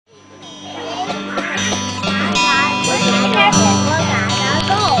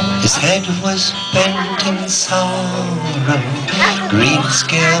His head was bent in sorrow, green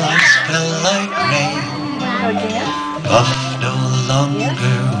scales fell like rain. Puff no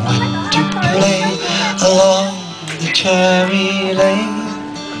longer went to play along the cherry lane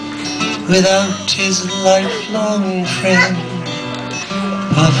without his lifelong friend.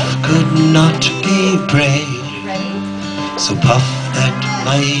 Puff could not be brave, so Puff, that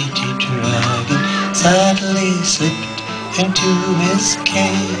mighty dragon, sadly slipped into his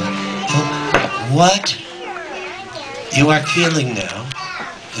cave. What you are feeling now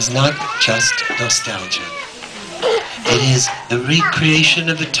is not just nostalgia. It is the recreation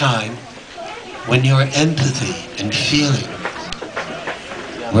of a time when your empathy and feeling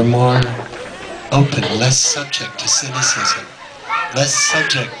were more open, less subject to cynicism, less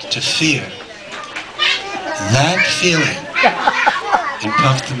subject to fear. That feeling in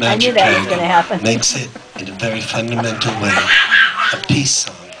Puff the Magic Dragon makes it, in a very fundamental way, a peace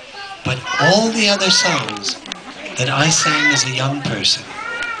song. But all the other songs that I sang as a young person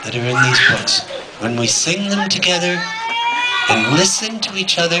that are in these books, when we sing them together and listen to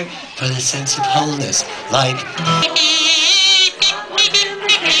each other for the sense of wholeness, like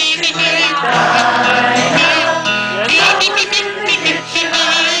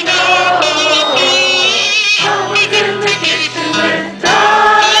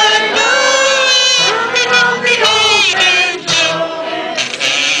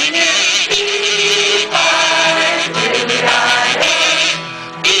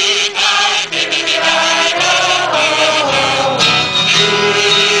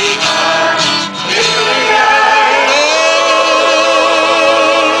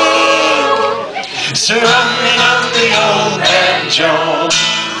surrounding on the old banjo.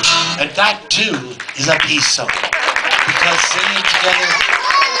 And that too is a peace song, because singing together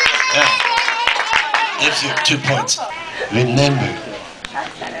gives you 2 points. Remember,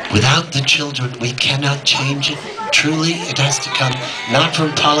 without the children we cannot change it. Truly, it has to come not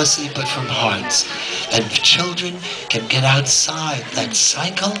from policy but from hearts. And children can get outside that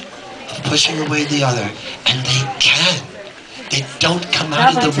cycle of pushing away the other, and they can. They don't come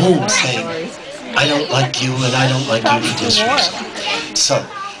out of the womb saying, I don't like you and I don't like you for this reason. So,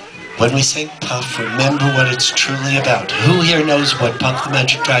 when we sing Puff, remember what it's truly about. Who here knows what Puff the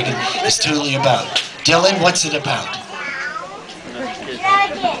Magic Dragon is truly about? Dylan, what's it about?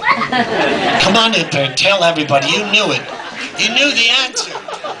 Come on in there, tell everybody, you knew it. You knew the answer.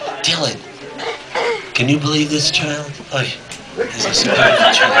 Dylan, can you believe this child? Oh, this is a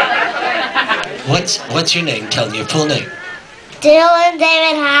beautiful child. What's your name? Tell me your full name. Dylan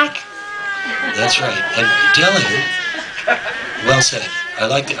David Hack. That's right. And Dylan, well said. I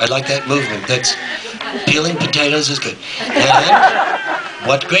like that movement. That's peeling potatoes is good. And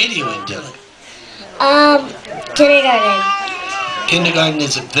what grade are you in, Dylan? Kindergarten. Kindergarten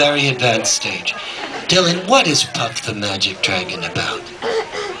is a very advanced stage. Dylan, what is Puff the Magic Dragon about?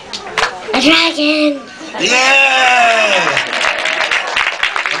 A dragon. Yeah!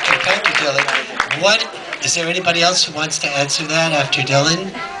 Okay, thank you, Dylan. Is there anybody else who wants to answer that after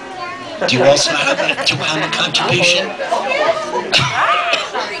Dylan? Do you also have a contribution?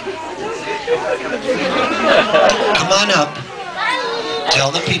 Come on up.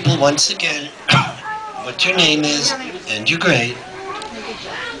 Tell the people once again what your name is and your grade.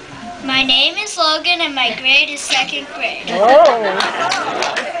 My name is Logan and my grade is 2nd grade.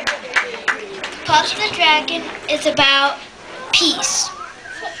 Puff the Dragon is about peace.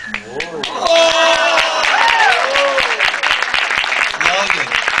 Logan,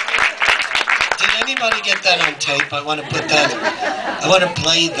 did anybody get that on tape? I want to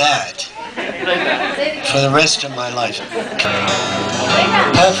play that for the rest of my life.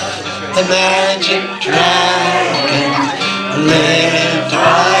 Puff the Magic Dragon lived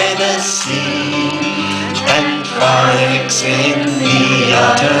by the sea, and frolics in the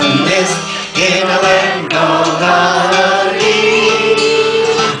autumn mist in a land called Yarrow.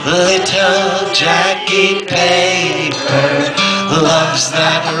 Little Jackie Paper loves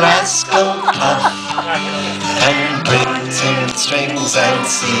that rascal Puff, and brings him strings and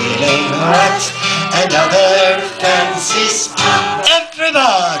sealing wax and other fancy stuff.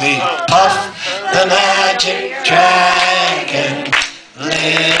 Everybody! Puff the Magic Dragon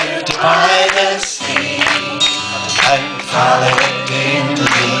lived by the sea, and frolicked in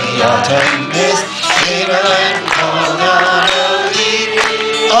the autumn mist in a land called Yarrow.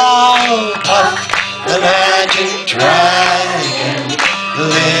 Oh, Puff the Magic Dragon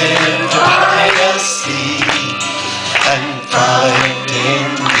lived by the sea, and frolicked in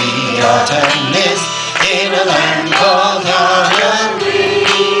the autumn mist in a land called Yarrow.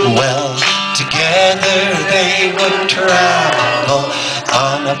 Well, together they would travel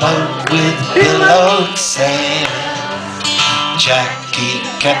on a boat with billowed sail. Jackie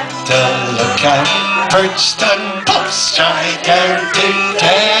kept a lookout, perched on Puff's gigantic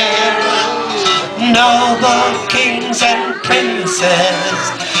tail. Noble kings and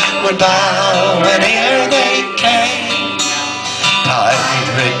princes would bow, and here they came.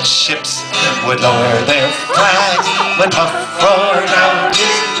 Pirate ships would lower their flags when Puff roared out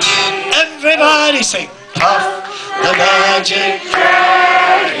his... Everybody sing! Puff, the magic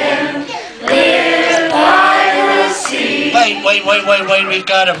dragon, lives by the sea. Wait, we've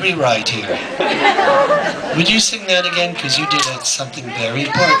got a rewrite here. Would you sing that again? Because you did something very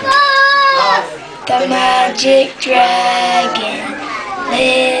important. Puff, the magic dragon,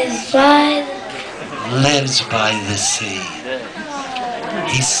 lives by the sea.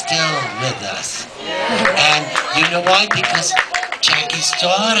 He's still with us. And you know why? Because Jackie's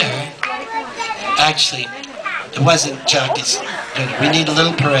daughter, actually, it wasn't Jackie's. We need a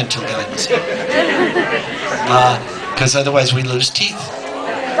little parental guidance. Because otherwise we lose teeth.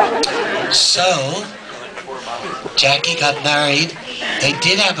 So, Jackie got married. They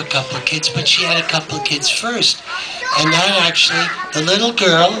did have a couple of kids, but she had a couple of kids first. And that actually, the little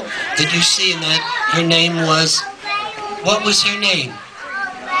girl that you see in that, her name was, what was her name?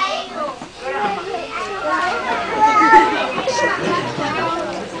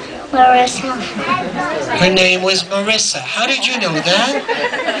 Marissa. Her name was Marissa. How did you know that?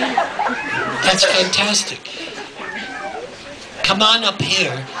 That's fantastic. Come on up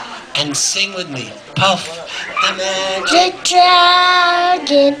here and sing with me. Puff, the magic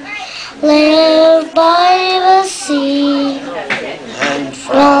dragon, live by the sea, and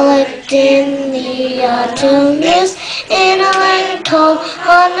frolicked in the autumn mist in a land called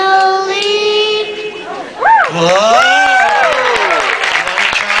Honolulu. Whoa!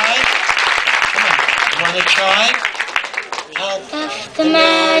 You wanna try? Puff, the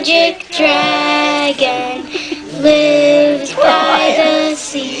magic dragon, lives by the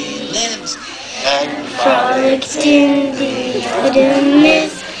sea, Lives and frolics in the autumn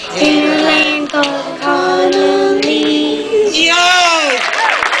mist in a land called Honolulu. Yay!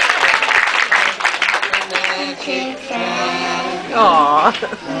 Magic dragon Aww.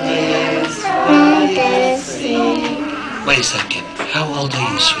 lives by the sea. Wait a second. How old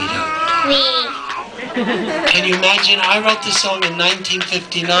are you, sweetheart? Me. Can you imagine? I wrote the song in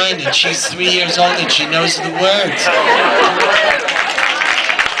 1959 and she's 3 years old and she knows the words.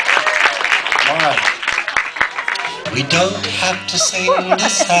 Alright. We don't have to sing the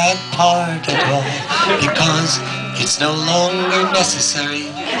sad part at all because it's no longer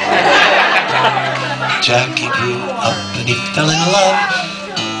necessary. Jackie grew up and he fell in love.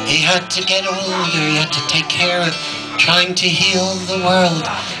 He had to get older, he had to take care of trying to heal the world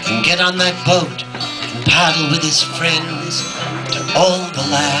and get on that boat and paddle with his friends to all the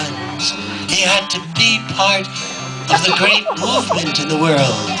lands. He had to be part of the great movement in the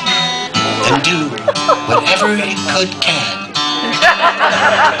world and do whatever he can.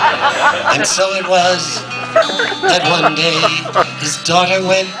 And so it was that one day his daughter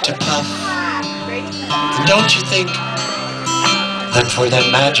went to Puff. And don't you think that for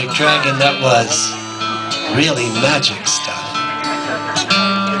that magic dragon that was really magic stuff?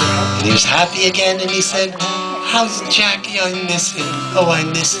 And he was happy again and he said, "How's Jackie? I miss him. Oh, I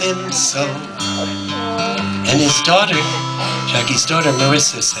miss him so." And his daughter, Jackie's daughter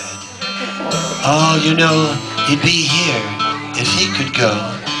Marissa said, "Oh, you know, he'd be here if he could go.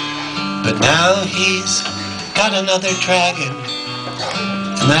 But now he's got another dragon.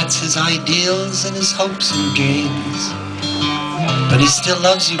 And that's his ideals and his hopes and dreams. But he still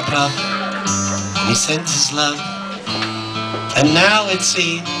loves you, Puff. And he sends his love. And now it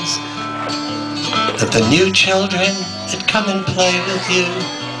seems that the new children that come and play with you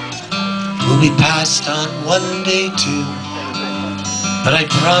will be passed on one day too. But I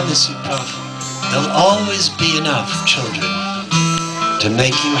promise you, Puff, there'll always be enough children to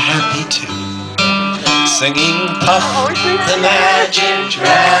make you happy too. Singing Puff, the magic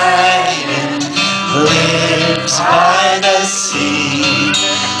dragon, lives by the sea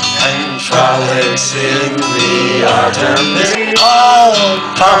and frolics in the autumn mist. Oh,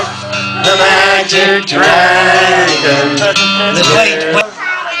 Puff, the magic dragon. Wait.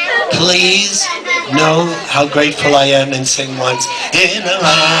 Please know how grateful I am and sing once. In a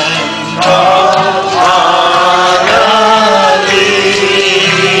land called Honolulu.